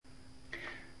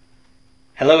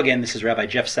Hello again, this is Rabbi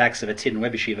Jeff Sachs of Atid and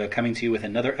Web Yeshiva coming to you with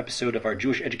another episode of our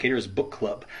Jewish Educators Book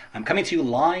Club. I'm coming to you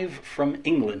live from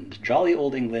England, jolly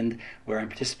old England, where I'm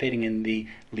participating in the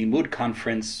Limud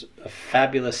Conference, a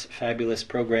fabulous, fabulous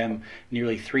program.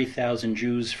 Nearly 3,000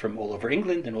 Jews from all over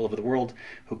England and all over the world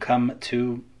who come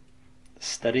to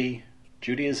study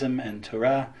Judaism and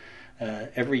Torah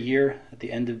every year at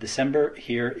the end of December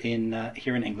here in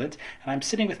England. And I'm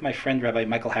sitting with my friend Rabbi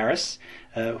Michael Harris,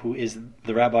 who is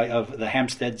the rabbi of the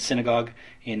Hampstead Synagogue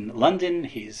in London.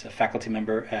 He's a faculty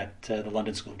member at the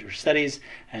London School of Jewish Studies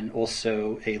and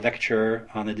also a lecturer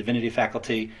on the divinity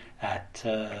faculty at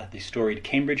the storied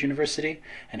Cambridge University.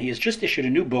 And he has just issued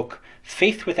a new book,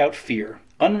 Faith Without Fear,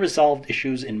 Unresolved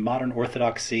Issues in Modern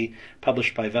Orthodoxy,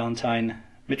 published by Valentine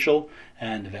Mitchell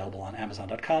and available on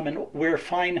Amazon.com and where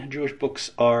fine Jewish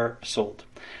books are sold.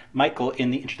 Michael,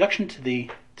 in the introduction to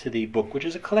the book, which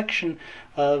is a collection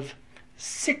of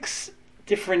 6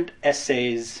 different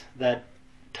essays that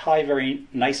tie very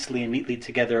nicely and neatly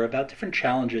together about different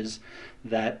challenges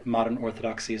that modern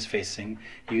Orthodoxy is facing,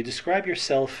 you describe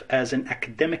yourself as an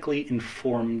academically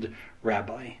informed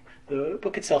rabbi. The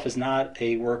book itself is not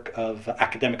a work of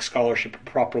academic scholarship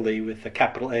properly with a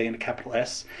capital A and a capital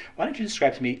S. Why don't you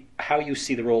describe to me how you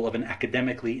see the role of an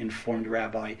academically informed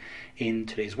rabbi in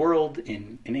today's world,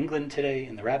 in England today,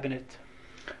 in the rabbinate?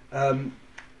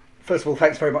 First of all,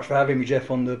 thanks very much for having me,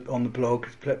 Jeff, on the blog.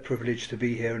 It's a privilege to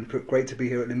be here and great to be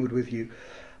here at Limud with you.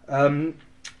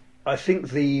 I think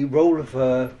the role of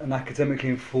an academically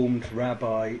informed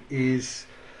rabbi is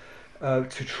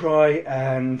to try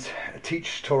and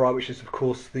teach Torah, which is of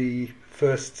course the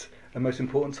first and most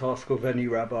important task of any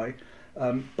rabbi,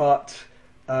 but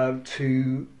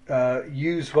to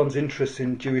use one's interest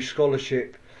in Jewish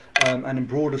scholarship and in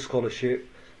broader scholarship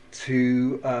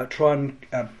to try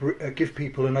and give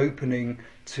people an opening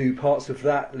to parts of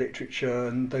that literature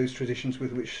and those traditions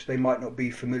with which they might not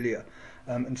be familiar.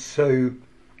 And so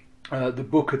the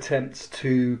book attempts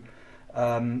to,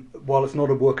 while it's not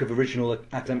a work of original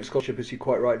academic scholarship, as you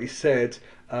quite rightly said,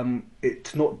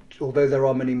 it's not. Although there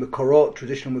are many Makorot,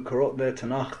 traditional Makorot there,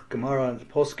 Tanakh, Gemara, and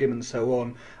Poskim, and so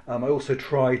on. I also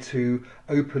try to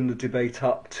open the debate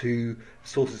up to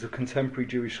sources of contemporary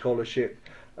Jewish scholarship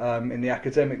in the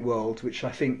academic world, which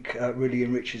I think really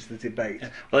enriches the debate. Yeah.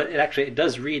 Well, it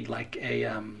does read like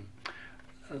a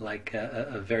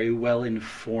very well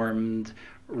informed,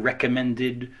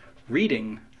 recommended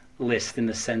reading list, in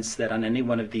the sense that on any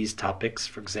one of these topics,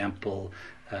 for example,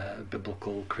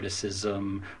 biblical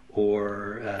criticism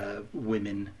or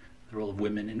women, the role of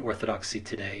women in Orthodoxy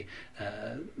today,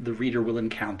 the reader will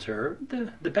encounter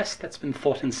the best that's been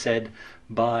thought and said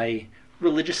by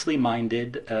religiously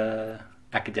minded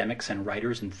academics and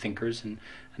writers and thinkers and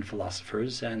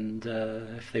philosophers. And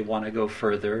if they want to go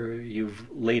further, you've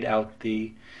laid out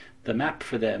the map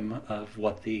for them of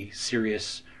what the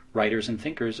serious writers and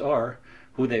thinkers are,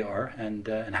 who they are, and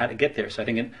how to get there. So I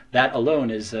think that alone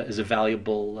is a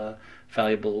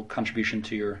valuable contribution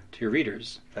to your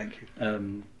readers. Thank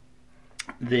you.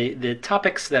 The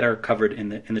topics that are covered in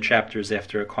the chapters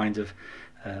after a kind of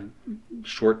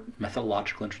short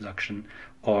methodological introduction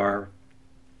are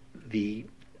the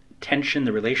tension,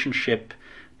 the relationship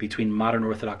between modern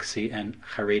Orthodoxy and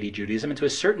Haredi Judaism, and to a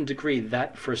certain degree,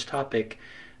 that first topic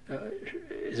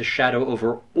is a shadow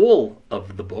over all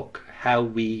of the book, how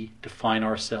we define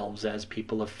ourselves as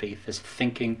people of faith, as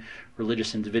thinking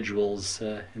religious individuals,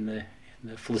 in the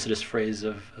felicitous phrase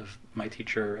of my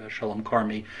teacher Shalom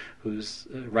Karmi, whose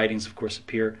writings, of course,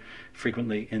 appear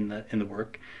frequently in the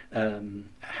work.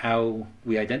 How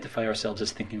we identify ourselves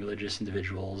as thinking religious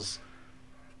individuals,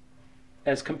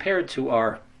 as compared to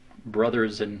our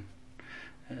brothers and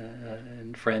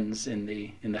friends in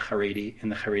the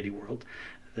Haredi world.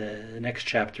 The next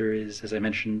chapter is, as I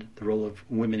mentioned, the role of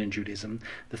women in Judaism.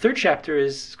 The third chapter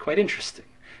is quite interesting.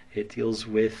 It deals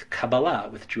with Kabbalah,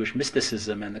 with Jewish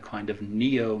mysticism and the kind of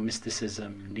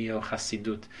neo-mysticism,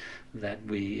 neo-Hasidut that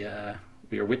we are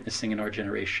witnessing in our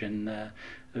generation.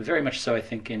 Very much so, I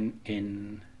think,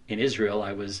 in Israel.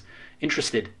 I was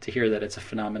interested to hear that it's a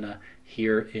phenomena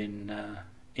here in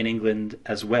England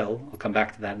as well. I'll come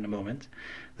back to that in a moment.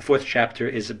 The fourth chapter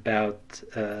is about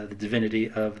the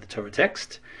divinity of the Torah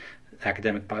text,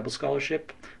 academic Bible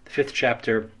scholarship. The fifth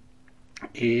chapter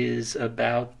is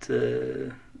about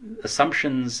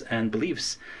assumptions and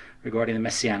beliefs regarding the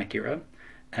Messianic era.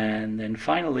 And then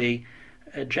finally,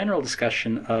 a general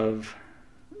discussion of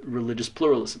religious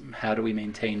pluralism. How do we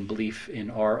maintain belief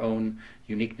in our own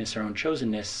uniqueness, our own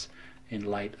chosenness, in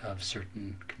light of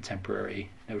certain contemporary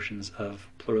notions of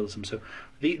pluralism? So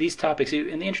these topics,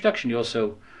 in the introduction, you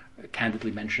also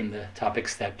candidly mention the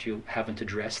topics that you haven't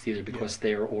addressed, either because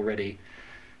they are already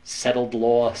settled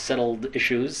law, settled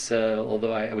issues.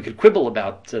 Although we could quibble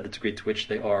about the degree to which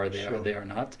they are, they are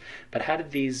not. But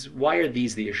why are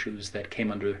these the issues that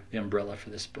came under the umbrella for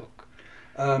this book?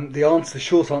 The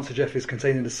short answer, Jeff, is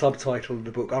contained in the subtitle of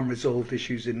the book, Unresolved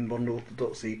Issues in Modern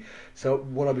Orthodoxy. So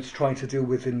what I was trying to deal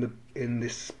with in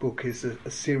this book is a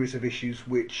series of issues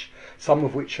some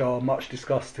of which are much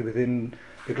discussed within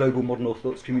the global modern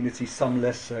Orthodox community, some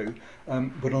less so,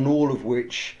 but on all of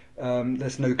which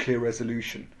there's no clear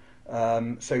resolution.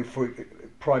 So for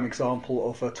prime example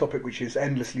of a topic which is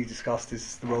endlessly discussed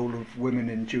is the role of women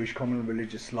in Jewish common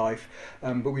religious life,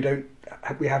 but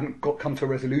we haven't come to a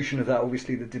resolution of that.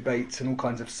 Obviously, the debates and all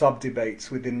kinds of sub-debates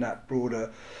within that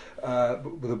broader,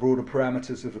 with the broader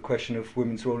parameters of the question of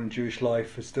women's role in Jewish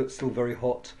life is still very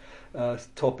hot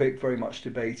topic, very much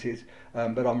debated,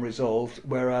 but unresolved.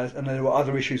 And there were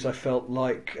other issues I felt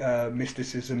like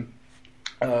mysticism,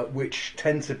 which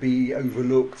tend to be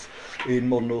overlooked in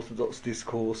modern Orthodox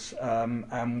discourse,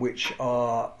 and which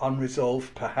are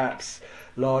unresolved, perhaps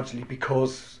largely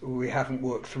because we haven't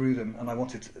worked through them. And I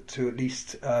wanted to at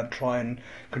least try and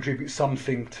contribute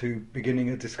something to beginning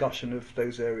a discussion of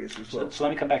those areas as well. So let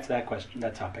me come back to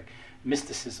that topic.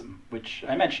 Mysticism, which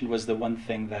I mentioned was the one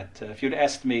thing that, if you'd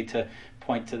asked me to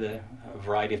point to the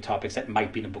variety of topics that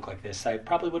might be in a book like this, I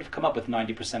probably would have come up with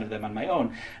 90% of them on my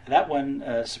own. That one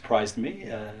surprised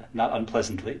me, not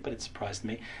unpleasantly, but it surprised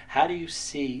me. How do you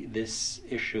see this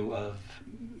issue of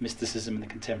mysticism in the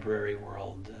contemporary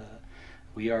world?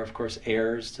 We are, of course,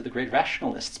 heirs to the great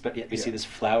rationalists, but yet we see this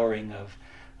flowering of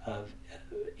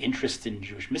interest in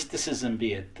Jewish mysticism,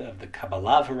 be it of the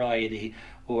Kabbalah variety,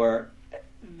 or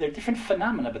they're different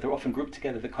phenomena, but they're often grouped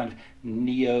together, the kind of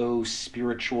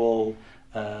neo-spiritual,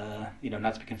 not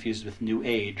to be confused with New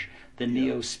Age, the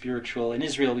neo-spiritual. In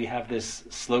Israel, we have this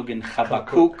slogan,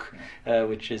 Chabakuk,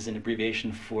 which is an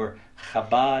abbreviation for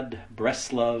Chabad,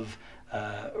 Breslov,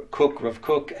 Rav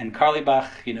Kook, and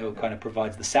Karlibach, kind of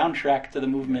provides the soundtrack to the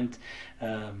movement.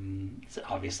 It's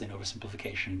obviously an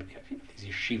oversimplification, but you have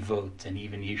these yeshivot and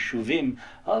even yeshuvim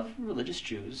of religious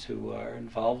Jews who are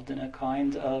involved in a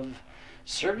kind of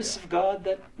service of God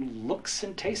that looks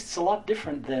and tastes a lot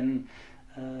different than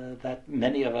that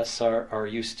many of us are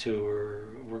used to or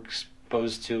were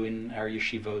exposed to in our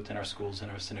yeshivot and our schools and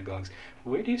our synagogues.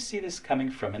 Where do you see this coming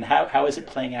from, and how is it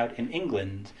playing out in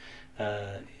England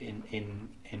in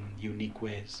unique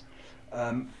ways?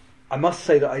 I must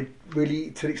say that I really,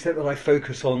 to the extent that I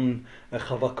focus on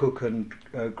Chavakuk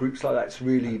and groups like that, it's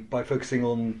really by focusing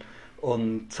on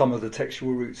some of the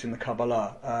textual roots in the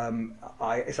Kabbalah.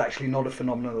 It's actually not a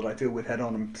phenomenon that I deal with head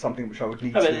on, and something which I would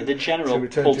need to the general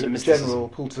return pull to. To the mysticism. General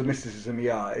pull to mysticism,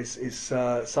 is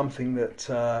something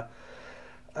that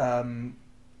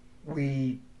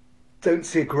we don't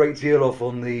see a great deal of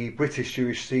on the British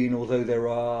Jewish scene, although there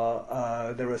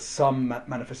are some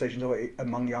manifestations of it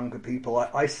among younger people.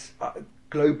 I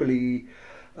globally,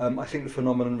 I think the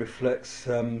phenomenon reflects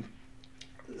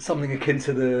something akin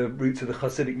to the roots of the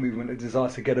Hasidic movement, a desire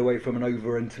to get away from an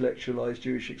over-intellectualized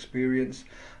Jewish experience,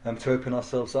 to open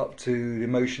ourselves up to the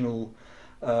emotional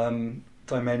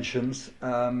dimensions,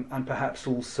 and perhaps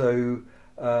also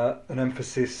an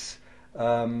emphasis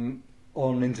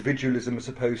on individualism as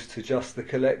opposed to just the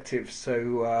collective.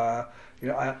 So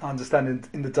I understand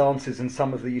in the dances and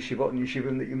some of the yeshivot and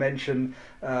yeshivim that you mentioned,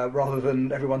 rather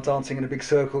than everyone dancing in a big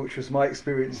circle, which was my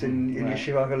experience in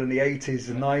yeshiva in the 80s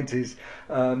and 90s,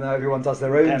 now everyone does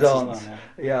their own dance.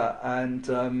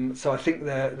 And so I think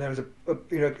there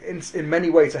is in many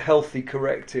ways a healthy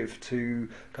corrective to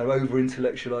kind of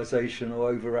over-intellectualization or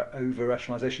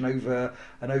over-rationalization, over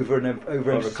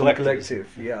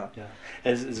collective. Yeah.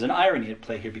 There's an irony at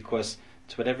play here, because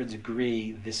to whatever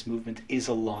degree this movement is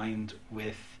aligned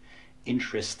with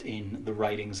interest in the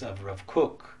writings of Rav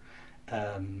Kook,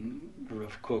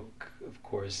 Rav Kook, of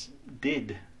course,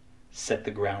 did set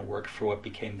the groundwork for what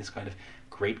became this kind of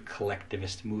great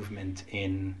collectivist movement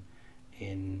in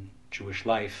Jewish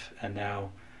life, and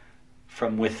now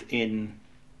from within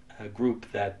a group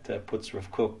that puts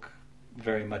Rav Kook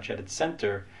very much at its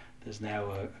center, there's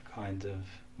now a kind of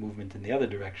movement in the other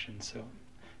direction. So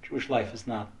Jewish life is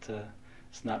not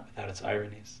it's not without its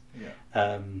ironies.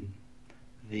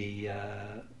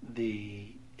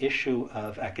 The issue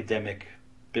of academic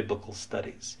biblical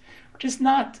studies, which is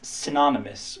not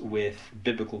synonymous with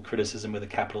biblical criticism with a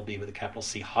capital B, with a capital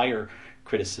C, higher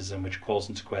criticism, which calls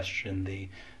into question the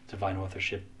divine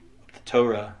authorship of the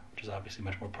Torah, which is obviously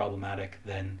much more problematic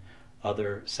than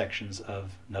other sections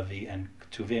of Navi and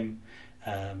Ketuvim.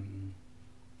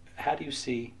 How do you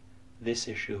see this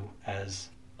issue as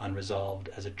unresolved,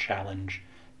 as a challenge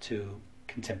to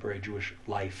contemporary Jewish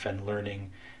life and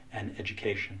learning and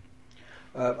education?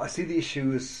 I see the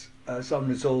issue as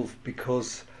unresolved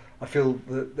because I feel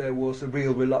that there was a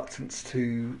real reluctance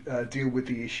to deal with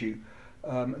the issue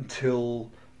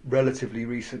until relatively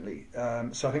recently.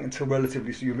 So I think until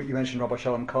relatively, so you mentioned Rabbi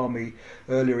Shalom Karmi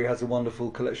earlier. He has a wonderful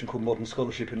collection called Modern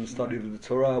Scholarship in the Study of the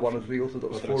Torah, one of the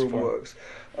Orthodox Forum works.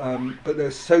 But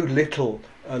there's so little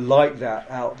like that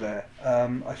out there.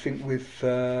 I think with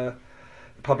the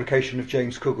publication of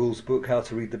James Kugel's book How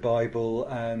to Read the Bible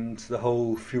and the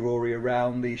whole furore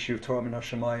around the issue of Torah Min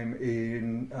HaShamayim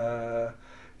in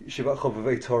Yeshivat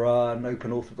Chovevei Torah and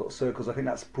open Orthodox circles, I think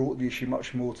that's brought the issue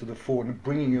much more to the fore, and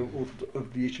bringing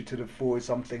of the issue to the fore is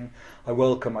something I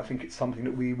welcome. I think it's something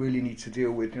that we really need to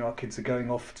deal with. Our kids are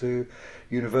going off to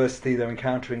university, they're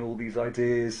encountering all these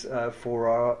ideas.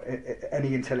 For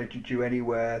any intelligent Jew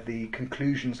anywhere, the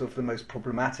conclusions of the most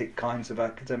problematic kinds of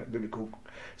academic biblical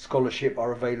scholarship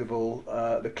are available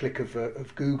at the click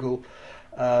of Google.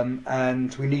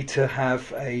 And we need to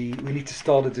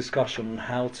start a discussion on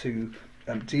how to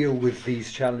deal with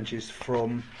these challenges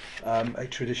from a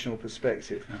traditional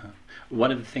perspective.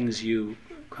 One of the things you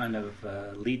kind of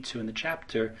lead to in the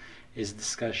chapter is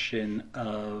discussion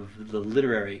of the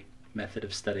literary method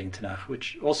of studying Tanakh,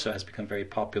 which also has become very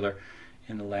popular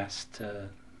in the last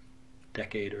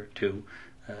decade or two,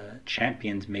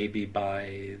 championed maybe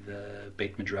by the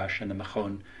Beit Midrash and the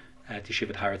Machon at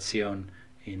Yeshivat Har Etzion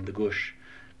in the Gush,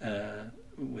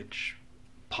 which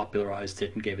popularized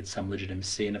it and gave it some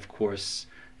legitimacy, and of course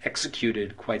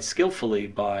executed quite skillfully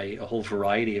by a whole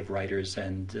variety of writers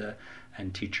and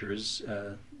teachers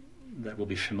that will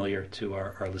be familiar to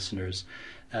our listeners.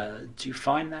 Do you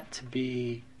find that to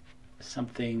be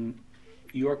something,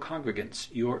 your congregants,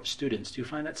 your students, do you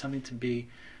find that something to be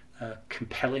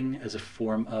compelling as a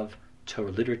form of Torah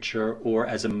literature or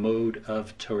as a mode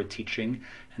of Torah teaching?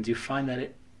 And do you find that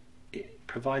it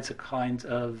provides a kind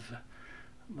of,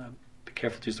 be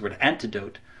careful to use the word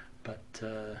antidote, but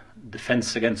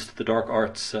defense against the dark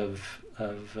arts of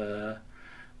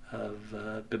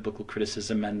biblical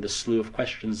criticism and the slew of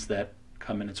questions that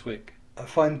come in its wake? I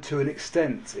find to an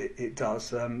extent it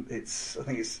does. I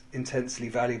think it's intensely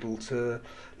valuable to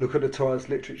look at the Torah's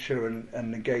literature and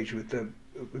engage with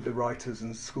the writers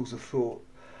and schools of thought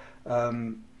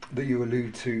that you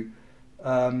allude to.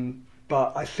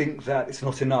 But I think that it's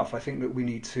not enough. I think that we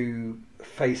need to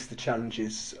face the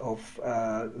challenges of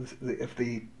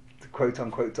the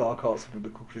quote-unquote dark arts of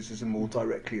biblical criticism more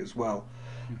directly as well,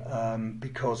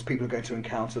 because people are going to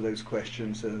encounter those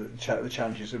questions. The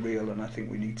challenges are real, and I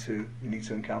think we need to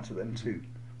encounter them too.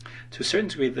 To a certain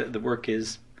degree, the work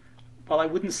is, well, I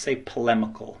wouldn't say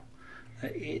polemical.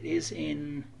 It is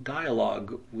in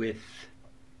dialogue with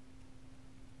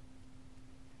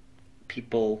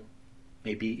people,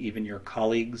 maybe even your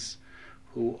colleagues,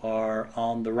 who are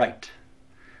on the right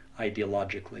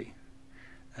ideologically.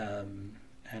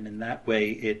 And in that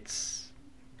way, it's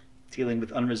dealing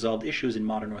with unresolved issues in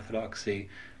modern Orthodoxy,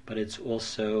 but it's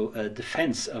also a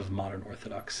defense of modern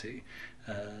Orthodoxy,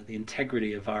 the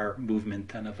integrity of our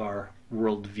movement and of our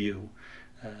worldview.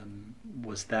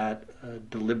 Was that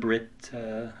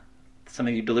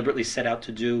something you deliberately set out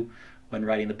to do when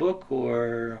writing the book,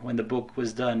 or when the book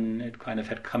was done, it kind of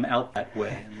had come out that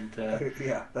way? And,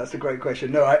 yeah, that's a great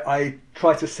question. No, I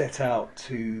try to set out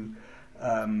to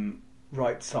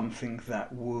write something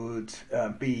that would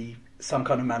be some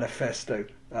kind of manifesto,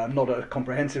 not a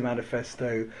comprehensive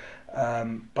manifesto,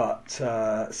 but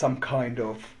some kind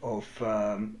of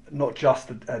not just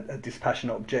a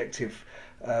dispassionate objective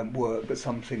work, but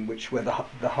something where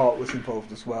the heart was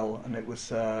involved as well, and it was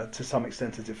to some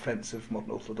extent a defence of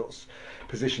modern Orthodox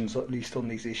positions, at least on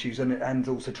these issues, and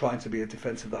also trying to be a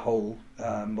defence of the whole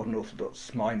modern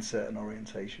Orthodox mindset and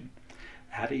orientation.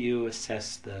 How do you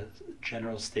assess the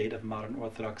general state of modern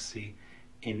Orthodoxy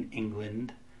in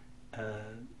England,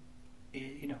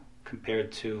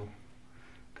 compared to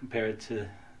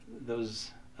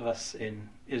those of us in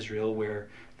Israel, where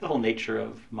the whole nature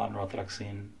of modern Orthodoxy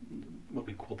in what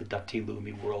we call the Dati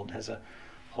Leumi world has a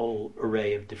whole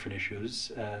array of different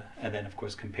issues, and then of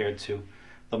course compared to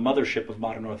the mothership of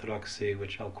modern Orthodoxy,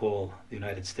 which I'll call the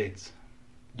United States?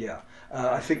 Yeah,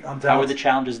 I think how are the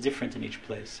challenges different in each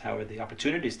place? How are the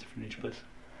opportunities different in each place?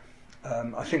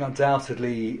 I think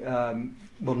undoubtedly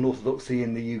modern Orthodoxy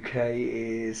in the UK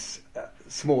is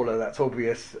smaller. That's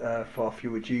obvious. Far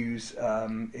fewer Jews.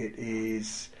 It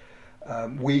is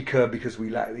weaker because we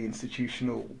lack the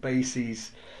institutional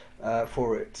bases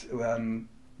for it.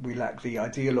 We lack the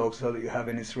ideologues that you have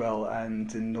in Israel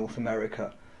and in North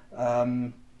America.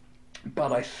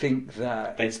 But I think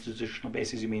that... By institutional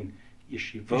bases, you mean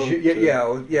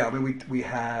yeshivot. Yeah. I mean, we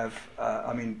have.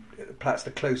 Perhaps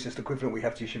the closest equivalent we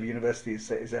have to Yeshiva University is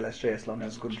LSJS,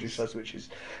 London School of Jewish Studies, which is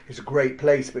a great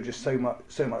place, but just so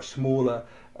much smaller,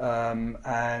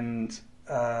 and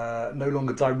no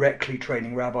longer directly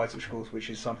training rabbis, which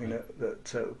is something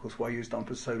that of course YU's done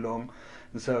for so long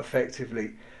and so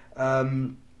effectively.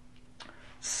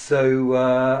 So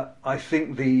I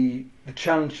think the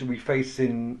challenge that we face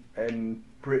in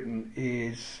Britain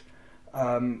is,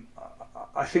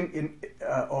 I think,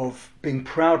 of being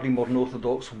proudly modern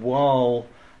Orthodox while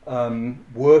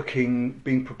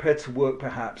being prepared to work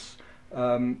perhaps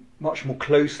much more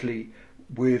closely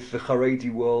with the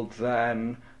Haredi world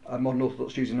than modern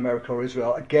Orthodox Jews in America or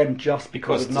Israel. Again, just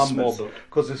because of numbers,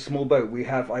 because of a small boat. when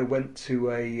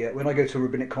I go to a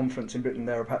rabbinic conference in Britain,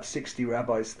 there are perhaps 60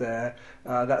 rabbis there.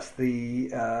 That's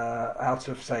the out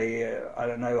of, say,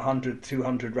 100,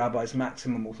 200 rabbis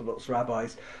maximum, Orthodox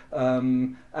rabbis,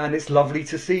 and it's lovely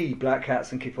to see black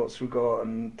hats and kippot srugot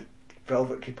and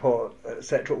velvet kippot,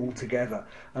 etc., all together.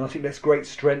 And I think there's great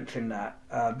strength in that.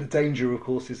 The danger, of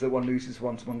course, is that one loses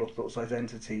one's Orthodox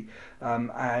identity,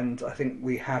 and I think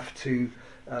we have to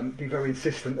be very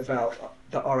insistent about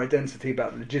our identity,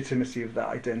 about the legitimacy of that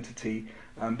identity,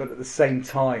 but at the same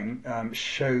time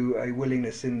show a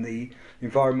willingness in the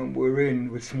environment we're in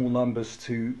with small numbers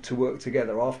to work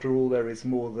together. After all, there is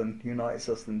more than unites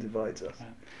us than divides us.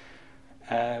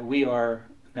 We are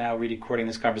now recording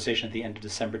this conversation at the end of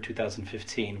December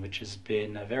 2015, which has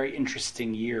been a very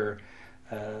interesting year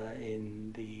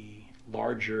in the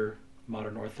larger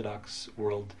modern Orthodox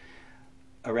world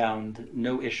around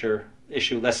no issue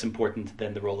less important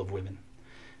than the role of women.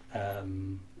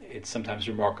 It's sometimes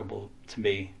remarkable to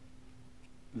me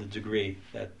the degree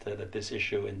that this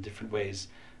issue in different ways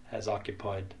has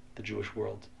occupied the Jewish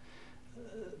world,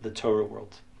 the Torah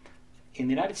world. In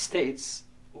the United States,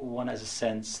 one has a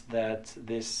sense that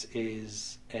this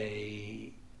is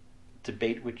a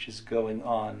debate which is going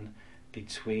on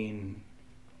between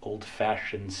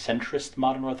old-fashioned centrist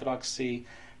modern Orthodoxy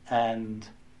and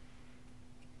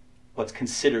what's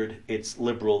considered its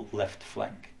liberal left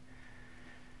flank.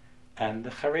 And the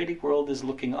Haredi world is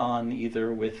looking on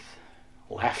either with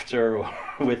laughter or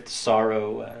with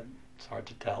sorrow. It's hard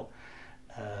to tell.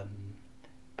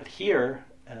 But here,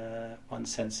 one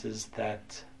senses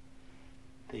that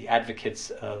the advocates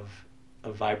of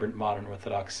a vibrant modern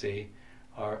Orthodoxy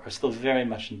are still very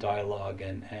much in dialogue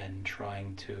and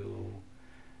trying to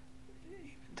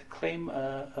claim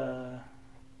a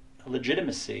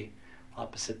legitimacy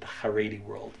opposite the Haredi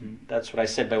world. And that's what I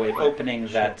said by way of opening,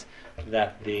 that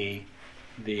the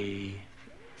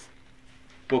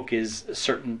book is a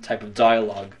certain type of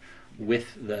dialogue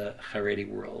with the Haredi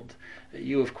world.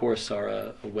 You, of course, are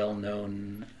a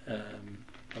well-known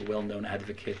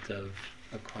advocate of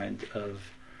a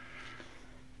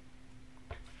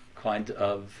kind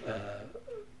of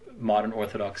modern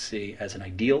Orthodoxy as an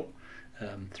ideal,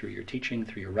 through your teaching,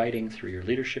 through your writing, through your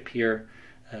leadership here.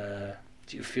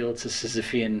 Do you feel it's a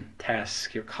Sisyphean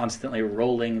task? You're constantly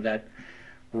rolling that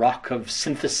rock of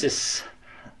synthesis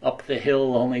up the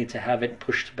hill, only to have it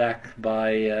pushed back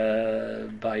by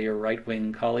your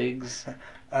right-wing colleagues?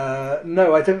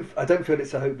 No, I don't feel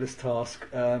it's a hopeless task.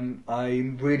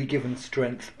 I'm really given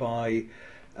strength by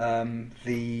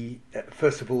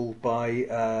first of all,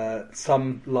 by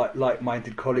some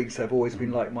like-minded colleagues. There have always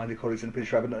been like-minded colleagues in the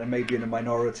British Rabbinate, and maybe in a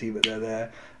minority, but they're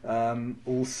there.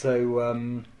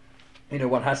 Also,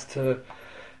 one has to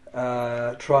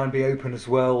try and be open as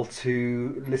well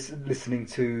to listening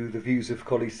to the views of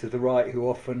colleagues to the right, who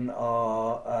often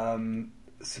are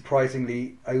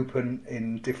surprisingly open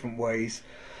in different ways.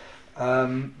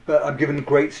 But I'm given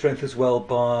great strength as well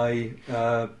by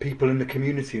people in the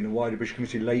community, in the wider British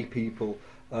community, lay people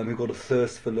who've got a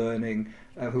thirst for learning,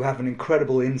 who have an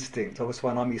incredible instinct. I always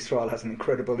find Am Yisrael has an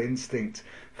incredible instinct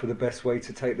for the best way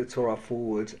to take the Torah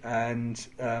forward, and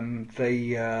I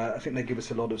think they give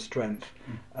us a lot of strength.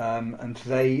 And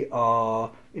they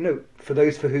are, for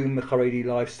those for whom the Haredi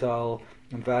lifestyle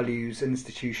and values and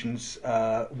institutions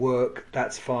work,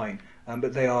 that's fine.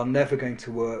 But they are never going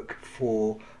to work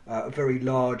for a very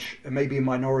large, maybe a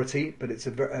minority, but it's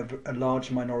a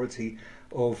large minority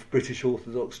of British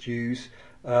Orthodox Jews.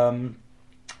 And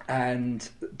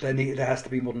there has to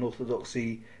be modern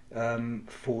Orthodoxy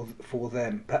for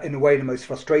them. But in a way, the most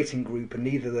frustrating group, and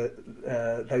neither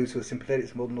those who are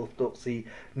sympathetic to modern orthodoxy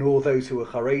nor those who are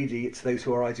Haredi, it's those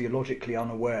who are ideologically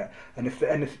unaware. And if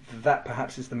that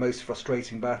perhaps is the most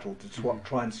frustrating battle, to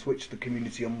try and switch the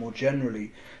community on more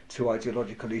generally to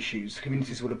ideological issues.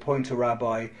 Communities will appoint a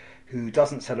rabbi who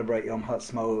doesn't celebrate Yom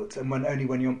Ha'atzmaut, and only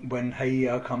when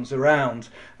Hayya comes around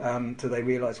do they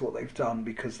realise what they've done,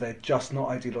 because they're just not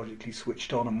ideologically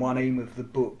switched on. And one aim of the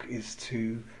book is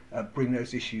to bring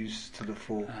those issues to the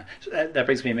fore. So that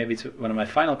brings me maybe to one of my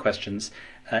final questions.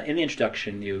 In the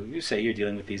introduction, you say you're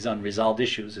dealing with these unresolved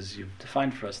issues, as you've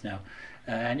defined for us now,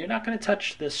 and you're not going to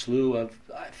touch the slew of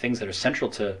things that are central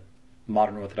to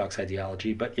modern Orthodox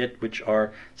ideology, but yet which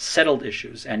are settled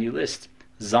issues. And you list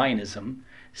Zionism,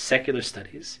 secular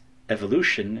studies,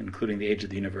 evolution, including the age of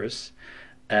the universe,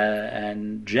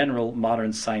 and general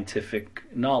modern scientific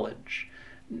knowledge.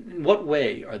 In what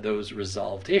way are those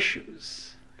resolved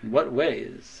issues? In what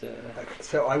ways?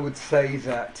 So I would say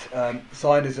that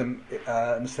Zionism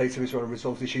and the State of Israel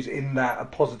resolves issues in that a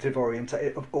positive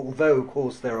orientation, although of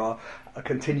course there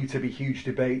continue to be huge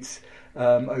debates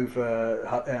over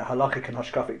halakhic and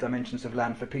hashkafic dimensions of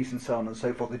land for peace and so on and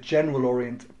so forth. The general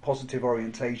positive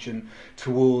orientation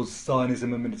towards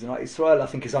Zionism and Medinat Israel, I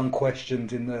think, is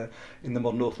unquestioned in the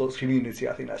modern Orthodox community.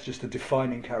 I think that's just a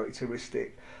defining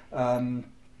characteristic.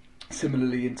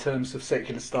 Similarly, in terms of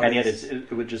secular studies, and yet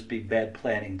it would just be bad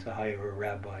planning to hire a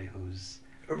rabbi who's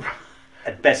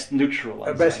at best neutral.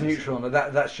 At best neutral.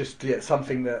 That's just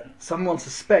something that someone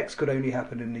suspects could only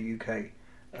happen in the UK.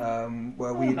 I'm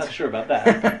not sure about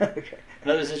that. Okay.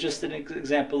 No, this is just an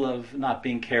example of not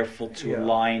being careful to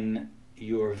align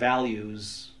your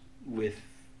values with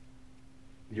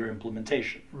your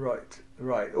implementation. Right.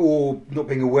 Or not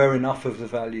being aware enough of the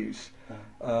values.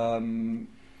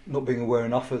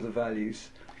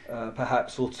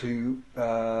 Perhaps, or to...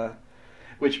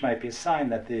 which might be a sign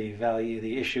that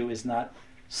the issue is not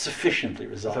sufficiently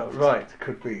resolved. Right, that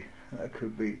could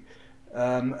be.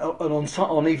 And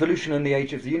on evolution and the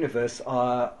age of the universe,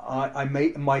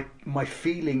 my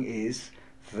feeling is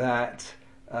that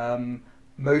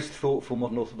most thoughtful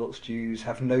modern Orthodox Jews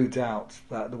have no doubt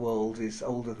that the world is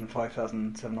older than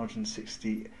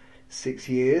 5,766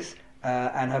 years,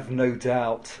 and have no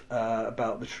doubt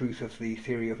about the truth of the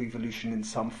theory of evolution in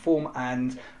some form,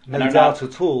 and no doubt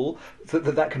at all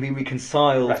that can be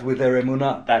reconciled with their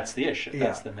emunah. That's the issue.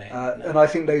 That's the main. And I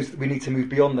think we need to move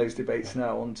beyond those debates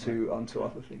now onto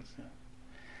other things.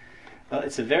 Well,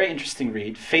 it's a very interesting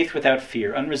read, Faith Without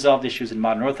Fear, Unresolved Issues in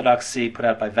Modern Orthodoxy, put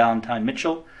out by Valentine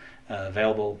Mitchell,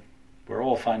 available where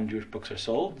all fine Jewish books are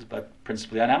sold, but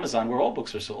principally on Amazon where all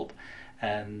books are sold.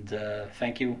 And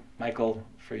thank you, Michael,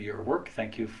 for your work.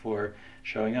 Thank you for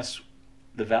showing us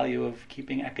the value of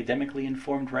keeping academically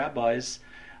informed rabbis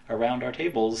around our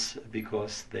tables,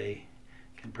 because they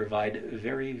can provide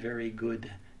very, very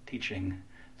good teaching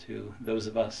to those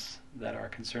of us that are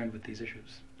concerned with these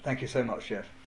issues. Thank you so much, Jeff.